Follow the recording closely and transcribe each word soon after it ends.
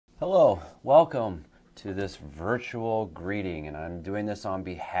Hello, welcome to this virtual greeting, and I'm doing this on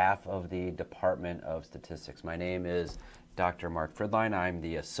behalf of the Department of Statistics. My name is Dr. Mark Fridline. I'm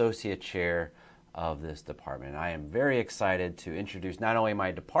the Associate Chair of this department. I am very excited to introduce not only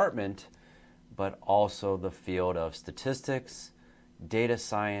my department, but also the field of statistics, data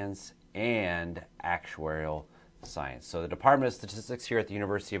science, and actuarial science. So the Department of Statistics here at the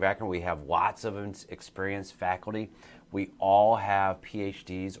University of Akron, we have lots of experienced faculty. We all have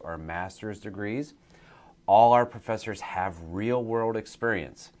PhDs or master's degrees. All our professors have real-world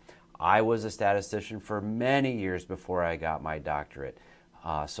experience. I was a statistician for many years before I got my doctorate.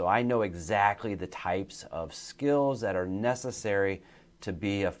 So I know exactly the types of skills that are necessary to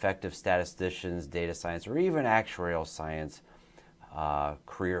be effective statisticians, data science, or even actuarial science,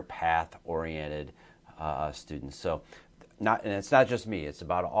 career path-oriented students. So, and it's not just me, it's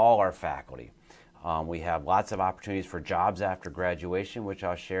about all our faculty. We have lots of opportunities for jobs after graduation, which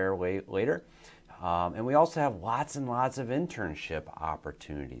I'll share later. And we also have lots and lots of internship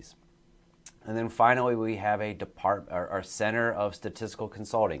opportunities. And then finally, we have a our Center of Statistical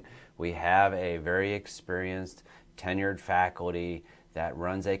Consulting. We have a very experienced, tenured faculty that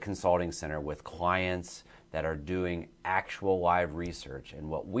runs a consulting center with clients that are doing actual live research. And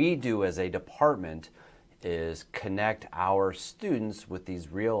what we do as a department is connect our students with these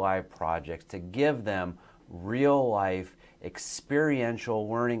real life projects to give them real life experiential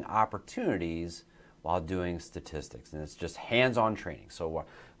learning opportunities while doing statistics. And it's just hands-on training. So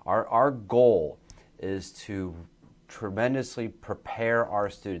our goal is to tremendously prepare our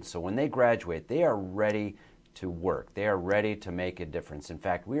students so when they graduate, they are ready to work. They are ready to make a difference. In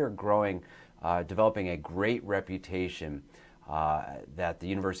fact, we are developing a great reputation that the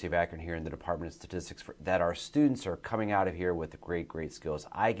University of Akron here in the Department of Statistics, that our students are coming out of here with great skills.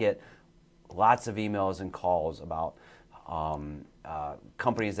 I get lots of emails and calls about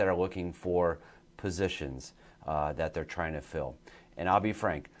companies that are looking for positions that they're trying to fill. And I'll be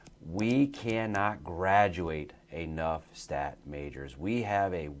frank, we cannot graduate enough stat majors. We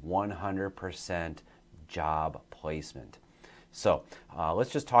have a 100% job placement. So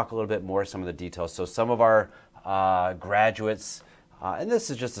let's just talk a little bit more some of the details. So some of our graduates, and this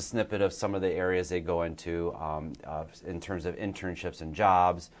is just a snippet of some of the areas they go into in terms of internships and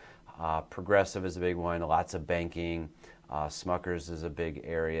jobs. Progressive is a big one, lots of banking. Smuckers is a big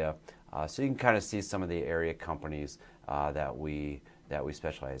area. So you can kind of see some of the area companies that we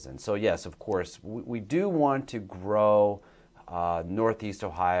specialize in. So yes, of course, we do want to grow Northeast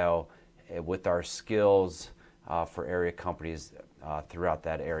Ohio with our skills for area companies throughout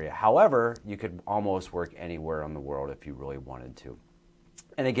that area. However, you could almost work anywhere in the world if you really wanted to.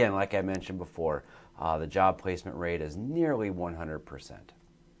 And again, like I mentioned before, the job placement rate is nearly 100%.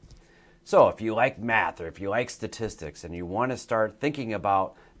 So if you like math or if you like statistics and you want to start thinking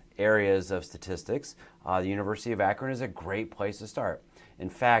about areas of statistics, the University of Akron is a great place to start. In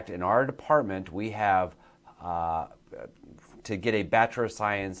fact, in our department, we have, to get a Bachelor of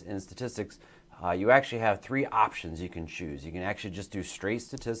Science in Statistics, you actually have three options you can choose. You can actually just do straight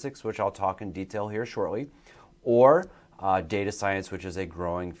statistics, which I'll talk in detail here shortly, or data science, which is a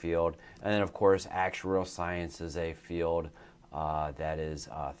growing field, and then of course actuarial science is a field that is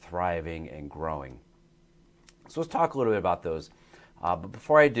thriving and growing. So let's talk a little bit about those. But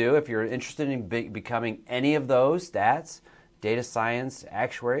before I do, if you're interested in becoming any of those, stats, data science,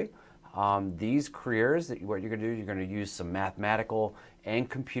 actuary, these careers, what you're going to do, you're going to use some mathematical and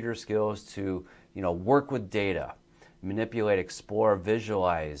computer skills to, work with data, manipulate, explore,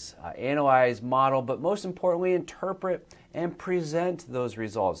 visualize, analyze, model, but most importantly, interpret and present those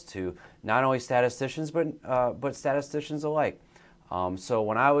results to not only statisticians, but statisticians alike. So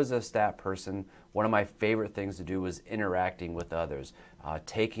when I was a stat person, one of my favorite things to do was interacting with others,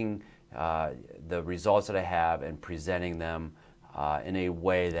 taking the results that I have and presenting them in a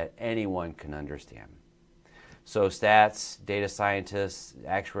way that anyone can understand. So stats, data scientists,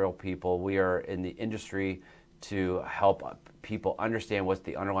 actuarial people, we are in the industry to help people understand what's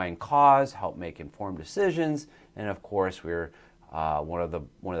the underlying cause, help make informed decisions, and of course we're one of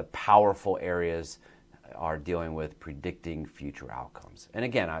the powerful areas are dealing with predicting future outcomes. And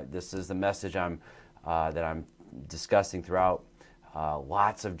again, this is the message that I'm discussing throughout.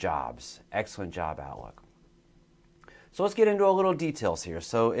 Lots of jobs, excellent job outlook. So let's get into a little details here.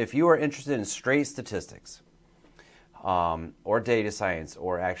 So if you are interested in straight statistics, or data science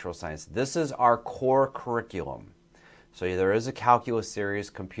or actuarial science, this is our core curriculum. So there is a calculus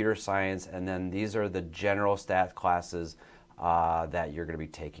series, computer science, and then these are the general stat classes that you're going to be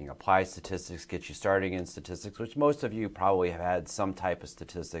taking. Applied statistics gets you starting in statistics, which most of you probably have had some type of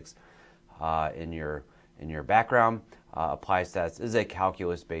statistics in your background. applied stats is a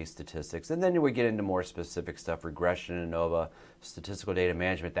calculus-based statistics. And then we get into more specific stuff, regression, ANOVA, statistical data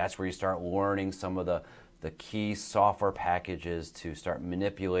management. That's where you start learning some of the key software packages to start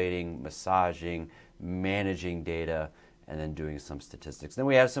manipulating, massaging, managing data, and then doing some statistics. Then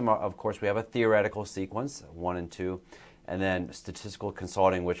we have some, of course, we have a theoretical sequence, 1 and 2, and then statistical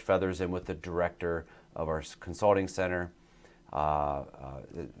consulting, which feathers in with the director of our consulting center.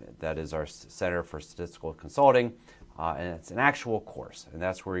 That is our Center for Statistical Consulting, and it's an actual course, and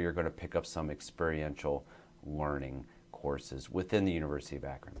that's where you're going to pick up some experiential learning courses within the University of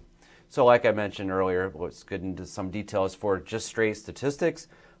Akron. So like I mentioned earlier, let's get into some details for just straight statistics.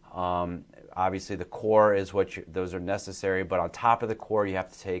 Obviously the core is those are necessary, but on top of the core you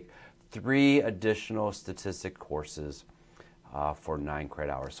have to take 3 additional statistic courses for 9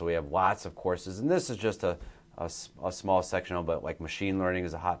 credit hours. So we have lots of courses, and this is just a small section, but like machine learning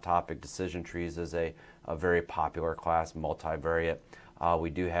is a hot topic, decision trees is a very popular class, multivariate. We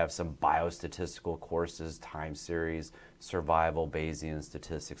do have some biostatistical courses, time series, survival, Bayesian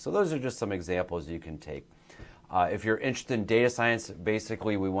statistics. So those are just some examples you can take. If you're interested in data science,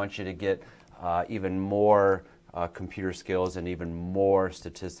 basically we want you to get even more computer skills and even more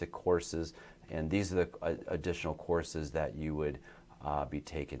statistic courses, and these are the additional courses that you would be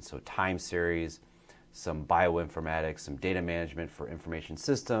taking. So time series, some bioinformatics, some data management for information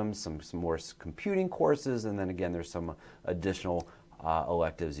systems, some more computing courses, and then again there's some additional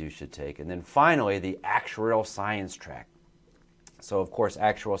electives you should take. And then finally the actuarial science track. So of course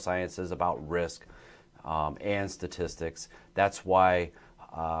actuarial science is about risk and statistics. That's why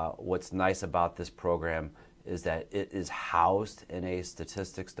what's nice about this program is that it is housed in a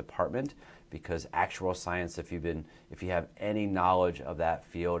statistics department, because actuarial science, if you have any knowledge of that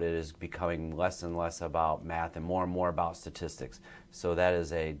field, it is becoming less and less about math and more about statistics. So that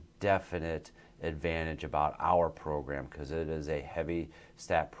is a definite advantage about our program, because it is a heavy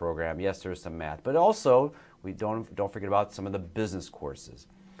stat program. Yes, there's some math, but also we don't forget about some of the business courses.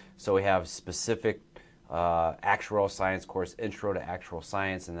 So we have specific actuarial science course, intro to actuarial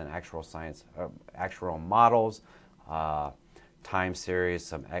science, and then actuarial science, actuarial models, time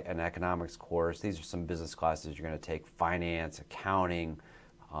series, an economics course. These are some business classes you're going to take: finance, accounting,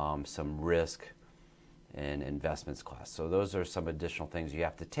 some risk, and investments class. So those are some additional things you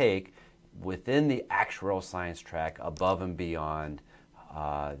have to take within the actuarial science track, above and beyond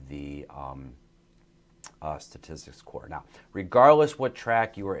the statistics core. Now, regardless what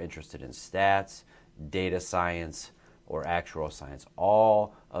track you are interested in, stats, data science, or actuarial science,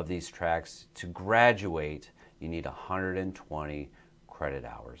 all of these tracks, to graduate you need 120 credit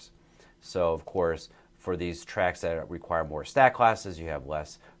hours. So of course for these tracks that require more stat classes, you have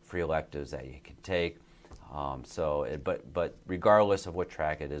less free electives that you can take. But regardless of what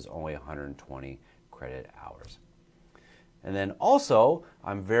track it is, only 120 credit hours. And then also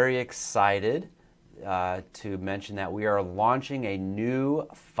I'm very excited to mention that we are launching a new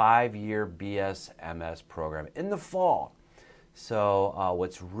 5-year BS-MS program in the fall. So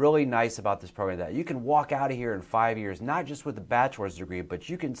what's really nice about this program is that you can walk out of here in 5 years, not just with a bachelor's degree, but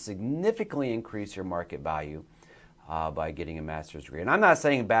you can significantly increase your market value by getting a master's degree. And I'm not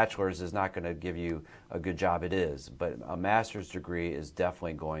saying a bachelor's is not going to give you a good job, it is, but a master's degree is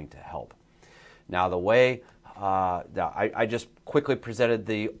definitely going to help. Now the way, I just quickly presented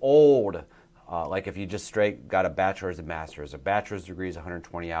the old, like if you just straight got a bachelor's and master's. A bachelor's degree is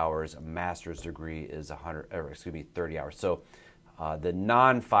 120 hours, a master's degree is 30 hours. So the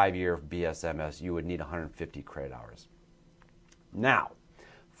non-5-year BS-MS, you would need 150 credit hours. Now,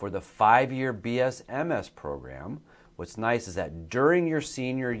 for the 5-year BS-MS program, what's nice is that during your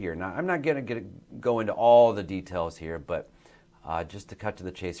senior year, now I'm not going to go into all the details here, but just to cut to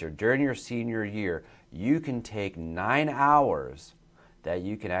the chase here, during your senior year, you can take 9 hours that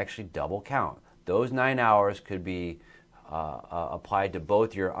you can actually double count. Those 9 hours could be applied to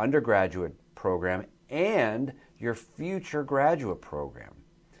both your undergraduate program and your future graduate program.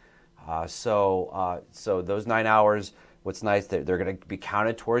 So those 9 hours, what's nice, they're going to be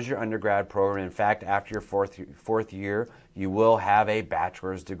counted towards your undergrad program. In fact, after your fourth year, you will have a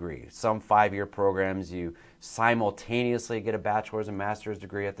bachelor's degree. Some 5-year programs, you simultaneously get a bachelor's and master's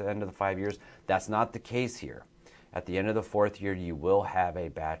degree at the end of the 5 years. That's not the case here. At the end of the 4th year, you will have a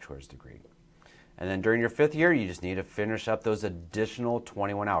bachelor's degree. And then during your 5th year, you just need to finish up those additional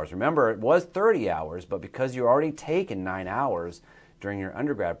 21 hours. Remember, it was 30 hours, but because you already taken 9 hours during your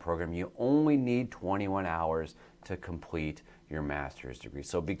undergrad program, you only need 21 hours to complete your master's degree.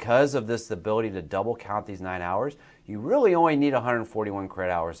 So because of this ability to double count these 9 hours, you really only need 141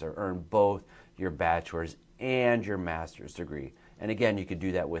 credit hours to earn both your bachelor's and your master's degree. And again, you could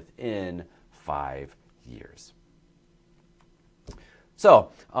do that within 5 years.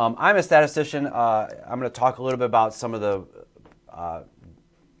 So I'm a statistician. I'm going to talk a little bit about some of the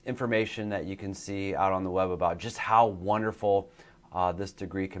information that you can see out on the web about just how wonderful this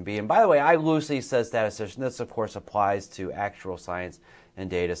degree can be. And by the way, I loosely said statistician. This, of course, applies to actual science and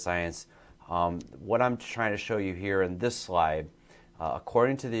data science. What I'm trying to show you here in this slide,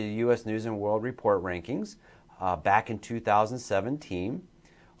 according to the U.S. News and World Report rankings, back in 2017,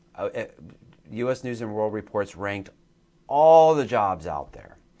 U.S. News and World Reports ranked all the jobs out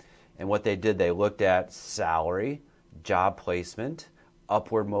there. And what they did, they looked at salary, job placement,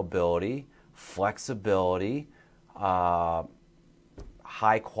 upward mobility, flexibility, high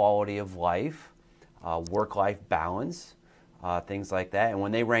quality of life, work-life balance, things like that. And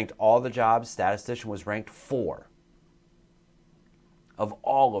when they ranked all the jobs, statistician was ranked 4 of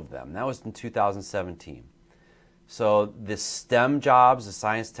all of them. That was in 2017. So the STEM jobs, the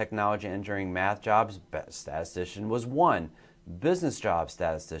science, technology, engineering, math jobs, statistician was 1. Business job,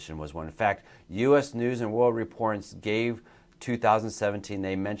 statistician was 1. In fact, U.S. News and World Reports gave 2017,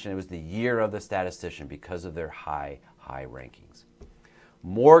 they mentioned it was the year of the statistician because of their high rankings.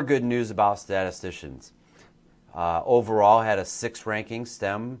 More good news about statisticians. Overall had a 6 ranking,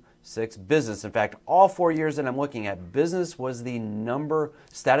 STEM 6, business. In fact, all 4 years that I'm looking at, business was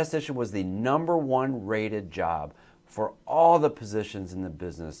statistician was the number 1 rated job for all the positions in the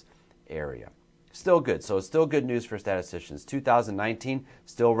business area. Still good. So it's still good news for statisticians. 2019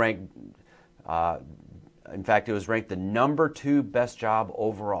 still ranked, in fact, it was ranked the number 2 best job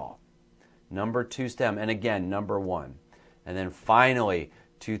overall. Number 2 STEM, and again, number 1. And then finally,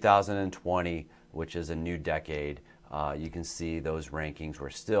 2020, which is a new decade, you can see those rankings were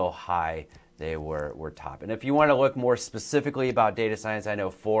still high. They were top. And if you want to look more specifically about data science, I know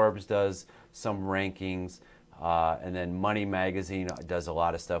Forbes does some rankings, and then Money Magazine does a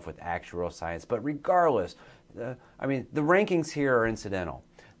lot of stuff with actual science. But regardless, the rankings here are incidental.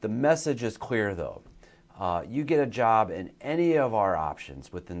 The message is clear, though. You get a job in any of our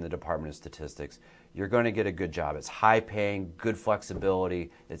options within the Department of Statistics, you're going to get a good job. It's high paying, good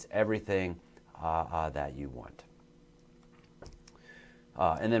flexibility. It's everything that you want.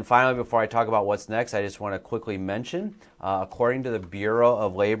 And then finally, before I talk about what's next, I just want to quickly mention, according to the Bureau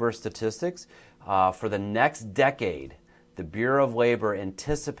of Labor Statistics, for the next decade, the Bureau of Labor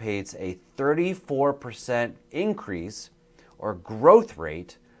anticipates a 34% increase or growth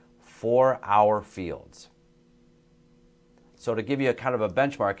rate for our fields. So to give you a kind of a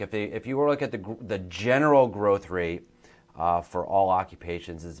benchmark, if you were to look at the general growth rate for all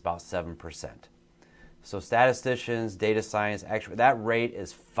occupations, it's about 7%. So statisticians, data science, actually, that rate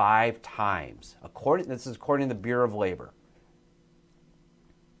is 5 times. This is according to the Bureau of Labor.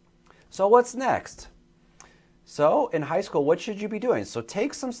 So what's next? So in high school, what should you be doing? So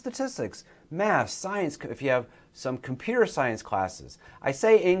take some statistics, math, science, if you have some computer science classes. I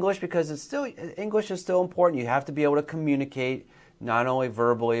say English because English is still important. You have to be able to communicate not only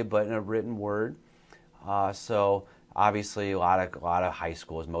verbally but in a written word. So obviously a lot of high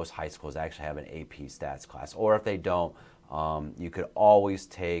schools, most high schools actually have an AP stats class. Or if they don't, you could always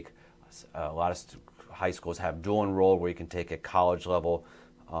take, a lot of high schools have dual enroll where you can take a college level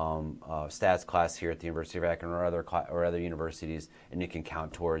stats class here at the University of Akron or other universities, and you can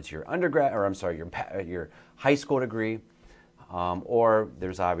count towards your undergrad, or I'm sorry, your high school degree. Or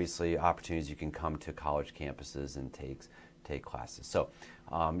there's obviously opportunities you can come to college campuses and take classes. So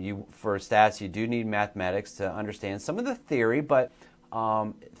for stats, you do need mathematics to understand some of the theory, but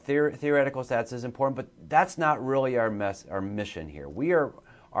theoretical stats is important. But that's not really our mission here.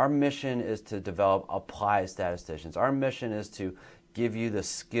 Our mission is to develop applied statisticians. Our mission is to give you the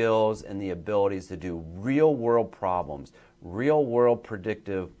skills and the abilities to do real-world problems, real-world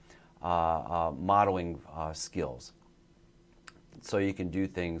predictive modeling skills, so you can do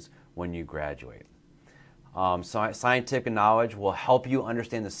things when you graduate. Scientific knowledge will help you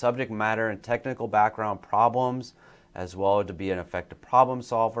understand the subject matter and technical background problems, as well as to be an effective problem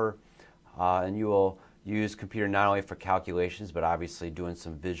solver. And you will use computer not only for calculations, but obviously doing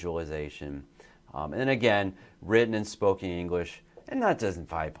some visualization. And then again, written and spoken English. And that doesn't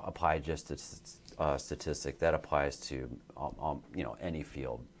apply just to statistics. That applies to any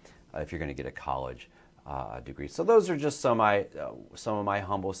field if you're going to get a college degree. So those are just some of my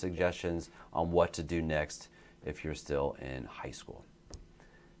humble suggestions on what to do next if you're still in high school.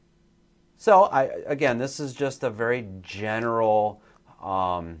 So again, this is just a very general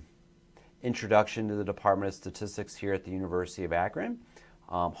introduction to the Department of Statistics here at the University of Akron.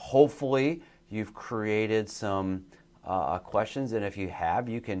 Hopefully you've created some questions, and if you have,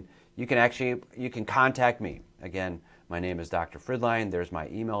 you can contact me. Again, my name is Dr. Fridline. There's my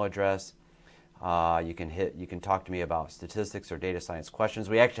email address. You can talk to me about statistics or data science questions.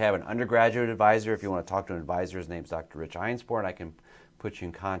 We actually have an undergraduate advisor. If you want to talk to an advisor, his name's Dr. Rich Einspor, and I can put you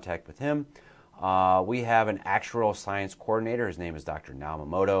in contact with him. We have an actuarial science coordinator. His name is Dr.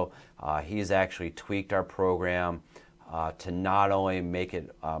 Namamoto. He's actually tweaked our program to not only make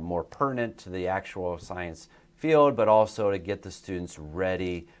it more pertinent to the actual science field, but also to get the students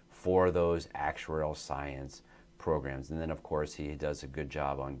ready for those actuarial science programs. And then, of course, he does a good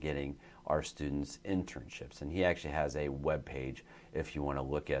job on getting our students internships. And he actually has a web page if you want to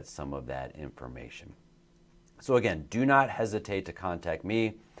look at some of that information. So again, do not hesitate to contact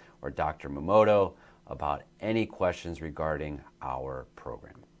me or Dr. Mamoto about any questions regarding our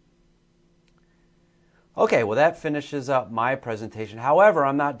program. Okay, well, that finishes up my presentation. However,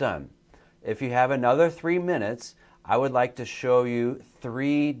 I'm not done. If you have another 3 minutes, I would like to show you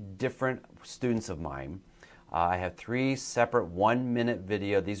 3 different students of mine. I have 3 separate 1-minute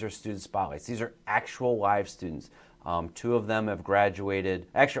video. These are student spotlights. These are actual live students. 2 of them have graduated.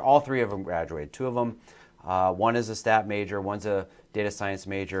 Actually, all 3 of them graduated. 2 of them, one is a stat major, one's a data science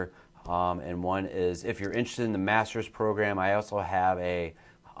major, and one is, if you're interested in the master's program, I also have a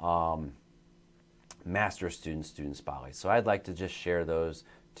master's student spotlight. So I'd like to just share those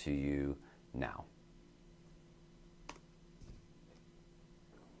to you now.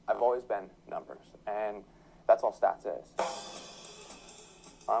 I've always been numbers, and that's all stats is.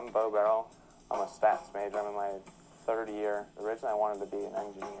 I'm Bo Barrel. I'm a stats major. I'm in my 3rd year. Originally, I wanted to be an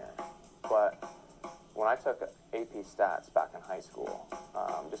engineer, but when I took AP stats back in high school,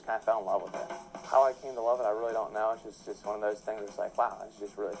 just kind of fell in love with it. How I came to love it, I really don't know. It's just one of those things that's like, wow, it's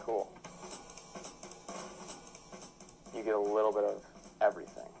just really cool. You get a little bit of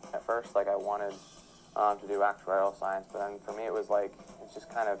everything. At first, like, I wanted to do actuarial science, but then for me it was like, it's just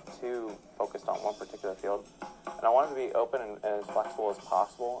kind of too focused on one particular field. And I wanted to be open and as flexible as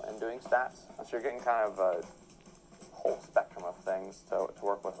possible in doing stats. And so you're getting kind of a whole spectrum of things to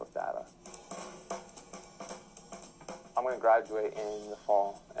work with data. I'm going to graduate in the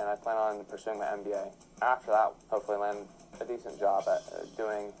fall, and I plan on pursuing my MBA. After that, hopefully land a decent job at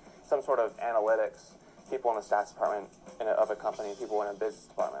doing some sort of analytics. People in the stats department of a company, people in a business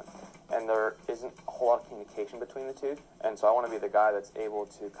department. And there isn't a whole lot of communication between the two. And so I want to be the guy that's able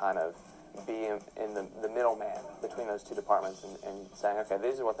to kind of be in the middleman between those two departments and saying, okay,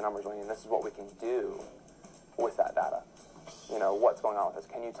 these are what the numbers mean, and this is what we can do with that data. You know, what's going on with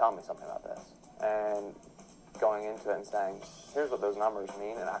this? Can you tell me something about this? And going into it and saying, here's what those numbers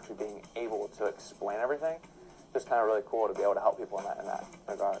mean, and actually being able to explain everything, just kind of really cool to be able to help people in that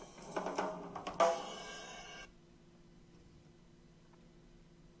regard.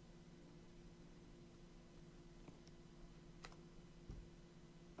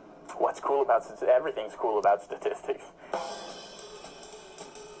 What's cool about everything's cool about statistics.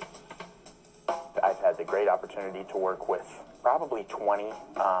 I've had the great opportunity to work with probably 20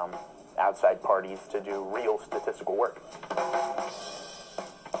 outside parties to do real statistical work.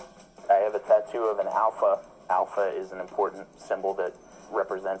 I have a tattoo of an alpha. Alpha is an important symbol that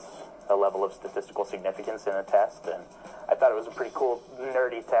represents a level of statistical significance in a test, and I thought it was a pretty cool,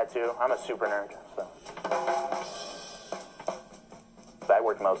 nerdy tattoo. I'm a super nerd, so. I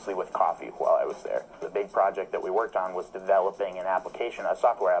worked mostly with coffee while I was there. The big project that we worked on was developing an application, a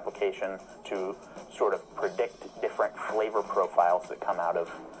software application, to sort of predict different flavor profiles that come out of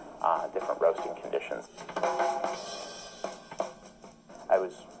different roasting conditions. I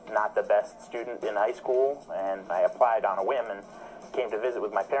was not the best student in high school, and I applied on a whim and came to visit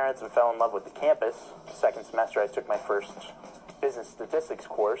with my parents and fell in love with the campus. The second semester I took my first business statistics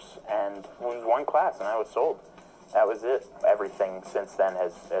course, and it was one class, and I was sold. That was it. Everything since then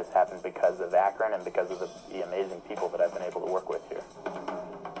has happened because of Akron and because of the amazing people that I've been able to work with here.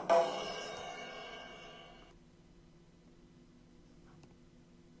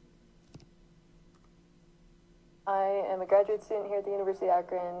 I am a graduate student here at the University of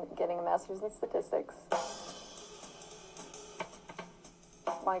Akron, getting a master's in statistics.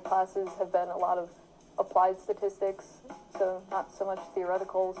 My classes have been a lot of applied statistics, so not so much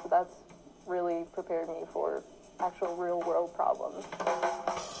theoretical, so that's really prepared me for actual real-world problems.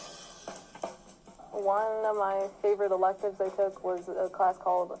 One of my favorite electives I took was a class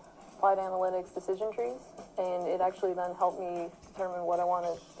called Applied Analytics Decision Trees, and it actually then helped me determine what I want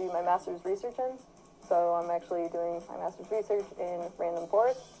to do my master's research in. So I'm actually doing my master's research in random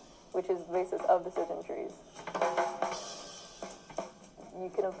forests, which is the basis of decision trees. You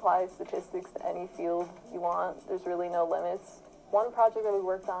can apply statistics to any field you want. There's really no limits. One project that we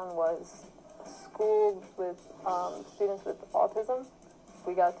worked on was schools with students with autism.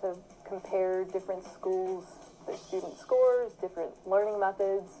 We got to compare different schools, their student scores, different learning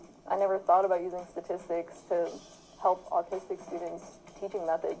methods, I never thought about using statistics to help autistic students teaching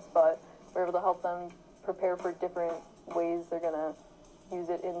methods, but we're able to help them prepare for different ways they're going to use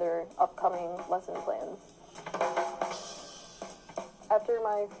it in their upcoming lesson plans. After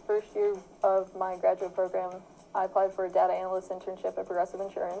my first year of my graduate program, I applied for a data analyst internship at Progressive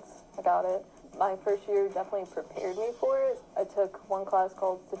Insurance. I got it. My first year definitely prepared me for it. I took one class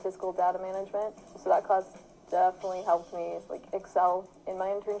called Statistical Data Management, so that class definitely helped me excel in my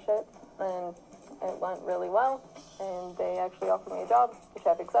internship, and it went really well, and they actually offered me a job, which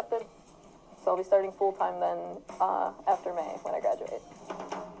I've accepted. So I'll be starting full-time then after May when I graduate.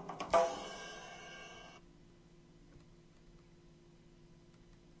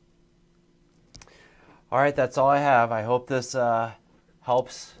 All right, that's all I have. I hope this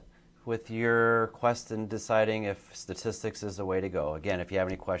helps with your quest in deciding if statistics is the way to go. Again, if you have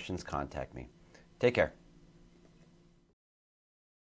any questions, contact me. Take care.